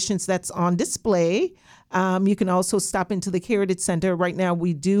exhibitions that's on display. You can also stop into the Heritage Center. Right now,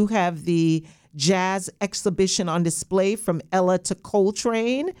 we do have the jazz exhibition on display from Ella to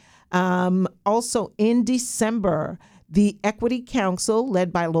Coltrane. Also in December, the Equity Council,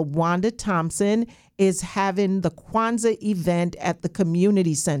 led by LaWanda Thompson, is having the Kwanzaa event at the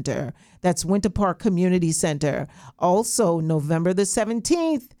Community Center. That's Winter Park Community Center. Also, November the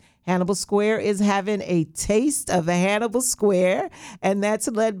 17th, Hannibal Square is having a Taste of Hannibal Square, and that's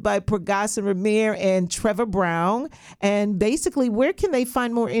led by Pragassan Ramir and Trevor Brown. And basically, where can they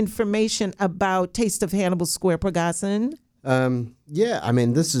find more information about Taste of Hannibal Square, Pragassan?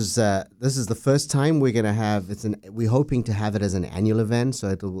 This is the first time we're going to have we're hoping to have it as an annual event. So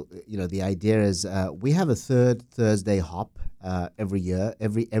it'll, the idea is we have a third Thursday hop every year,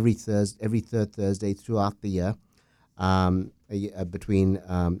 every third Thursday throughout the year, between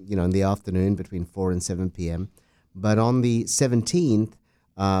in the afternoon between 4 and 7 p.m. But on the 17th,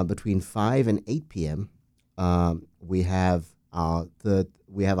 between 5 and 8 p.m., we have our third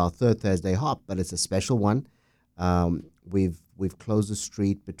Thursday hop, but it's a special one. We've closed the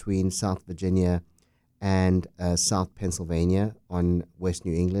street between South Virginia and South Pennsylvania on West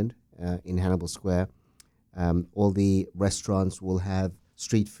New England in Hannibal Square. All the restaurants will have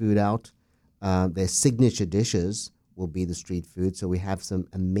street food out. Their signature dishes will be the street food. So we have some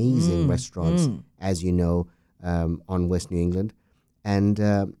amazing restaurants, as you know, on West New England. And,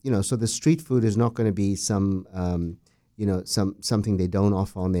 so the street food is not going to be something they don't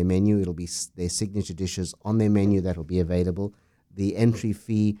offer on their menu. It'll be their signature dishes on their menu that will be available. The entry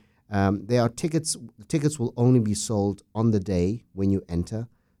fee, there are tickets. The tickets will only be sold on the day when you enter.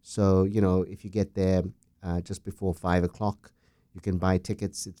 So, if you get there just before 5 o'clock, you can buy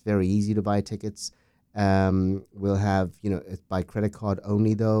tickets. It's very easy to buy tickets. We'll have, it's by credit card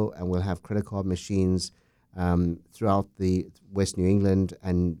only though, and we'll have credit card machines throughout the West New England,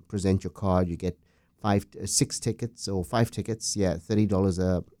 and present your card. You get 5 tickets, $30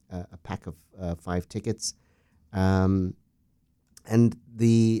 a pack of 5 tickets. And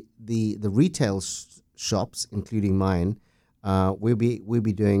the retail shops, including mine, we'll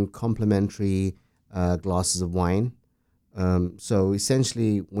be doing complimentary glasses of wine. So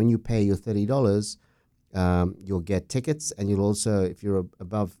essentially, when you pay your $30, you'll get tickets, and you'll also, if you're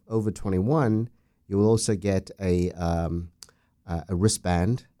over 21, you will also get a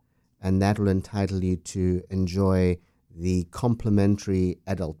wristband, and that will entitle you to enjoy the complimentary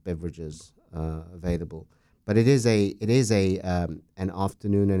adult beverages available. But it is an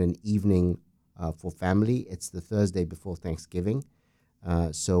afternoon and an evening for family. It's the Thursday before Thanksgiving,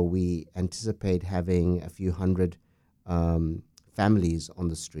 so we anticipate having a few hundred families on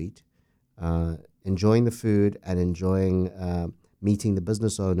the street, enjoying the food and enjoying meeting the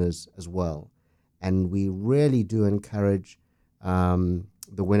business owners as well. And we really do encourage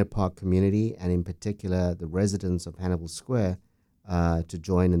the Winter Park community, and in particular the residents of Hannibal Square, to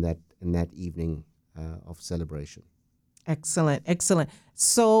join in that evening of celebration. Excellent, excellent.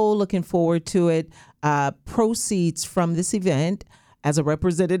 So looking forward to it. Proceeds from this event, as a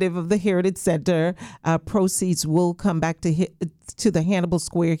representative of the Heritage Center, proceeds will come back to the Hannibal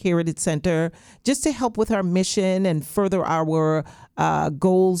Square Heritage Center just to help with our mission and further our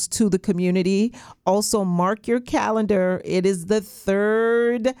goals to the community. Also, mark your calendar. It is the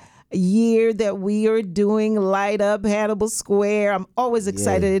third year that we are doing Light Up Hannibal Square. I'm always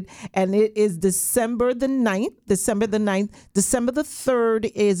excited. Yeah. And it is December the 9th. December the 3rd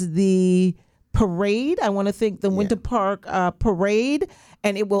is the parade. I want to thank the Winter Park parade,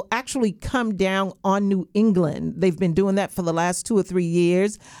 and it will actually come down on New England. They've been doing that for the last 2 or 3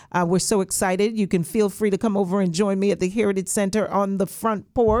 years. We're so excited. You can feel free to come over and join me at the Heritage Center on the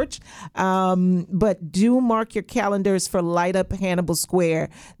front porch. But do mark your calendars for Light Up Hannibal Square.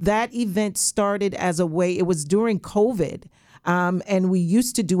 That event started as a way, it was during COVID. And we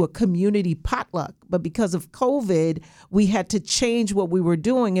used to do a community potluck, but because of COVID, we had to change what we were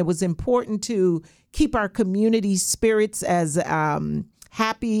doing. It was important to keep our community spirits as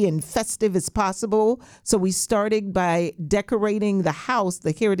happy and festive as possible. So we started by decorating the house,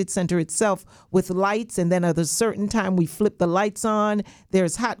 the Heritage Center itself, with lights. And then at a certain time, we flip the lights on.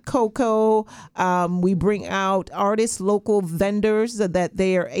 There's hot cocoa. We bring out artists, local vendors, that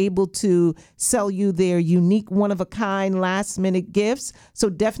they are able to sell you their unique, one-of-a-kind, last-minute gifts. So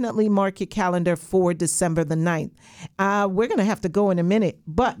definitely mark your calendar for December the 9th. We're going to have to go in a minute.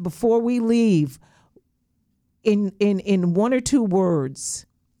 But before we leave, in one or two words,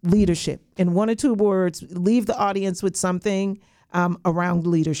 leadership. In one or two words, leave the audience with something around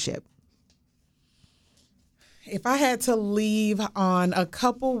leadership. If I had to leave on a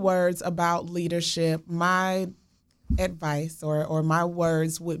couple words about leadership, my advice or my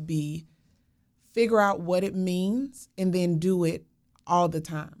words would be figure out what it means and then do it all the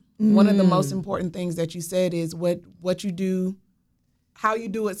time. One of the most important things that you said is what you do. How you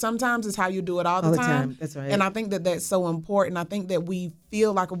do it sometimes is how you do it all the time. That's right. And I think that that's so important. I think that we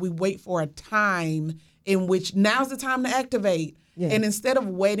feel like we wait for a time in which now's the time to activate. Yeah. And instead of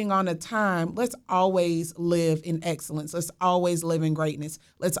waiting on a time, let's always live in excellence. Let's always live in greatness.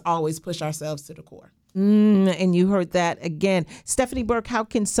 Let's always push ourselves to the core. And you heard that again. Stephanie Burke, how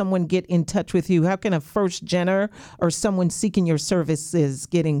can someone get in touch with you? How can a first gener or someone seeking your services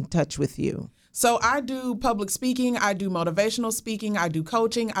get in touch with you? So I do public speaking, I do motivational speaking, I do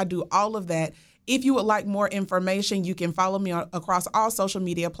coaching, I do all of that. If you would like more information, you can follow me across all social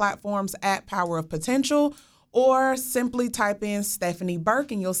media platforms at Power of Potential, or simply type in Stephanie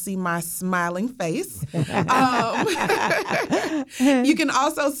Burke and you'll see my smiling face. You can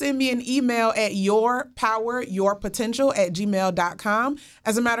also send me an email at yourpoweryourpotential@gmail.com.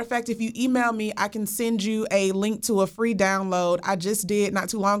 As a matter of fact, if you email me, I can send you a link to a free download. I just did not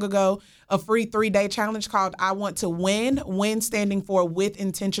too long ago a free 3-day challenge called I Want to Win, WIN standing for With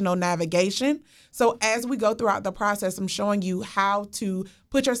Intentional Navigation. So as we go throughout the process, I'm showing you how to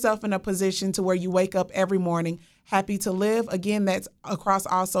put yourself in a position to where you wake up every morning happy to live. Again, that's across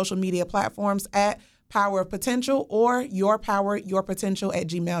all social media platforms at Power of Potential or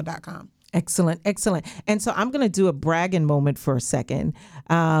yourpoweryourpotential@gmail.com. Excellent, excellent. And so I'm going to do a bragging moment for a second.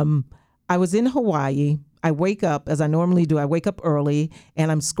 I was in Hawaii. I wake up, as I normally do, I wake up early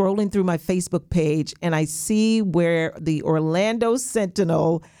and I'm scrolling through my Facebook page and I see where the Orlando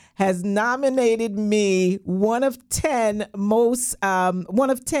Sentinel has nominated me one of 10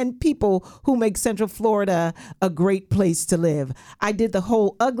 people who make Central Florida a great place to live. I did the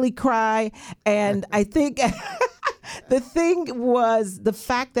whole ugly cry, and I think the thing was the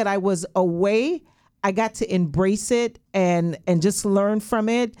fact that I was away. I got to embrace it and just learn from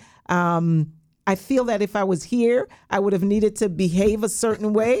it. I feel that if I was here, I would have needed to behave a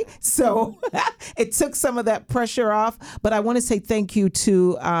certain way. So it took some of that pressure off. But I want to say thank you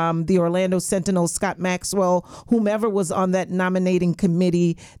to the Orlando Sentinel, Scott Maxwell, whomever was on that nominating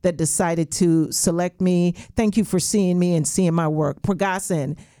committee that decided to select me. Thank you for seeing me and seeing my work.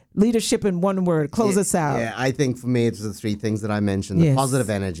 Pragasan, Leadership in one word. Close us out. Yeah, I think for me, it's the three things that I mentioned: the Yes. positive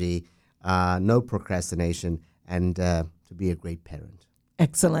energy, no procrastination, and to be a great parent.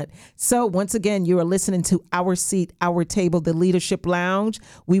 Excellent. So once again, you are listening to Our Seat, Our Table, the Leadership Lounge.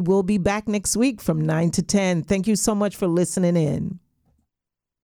 We will be back next week from 9 to 10. Thank you so much for listening in.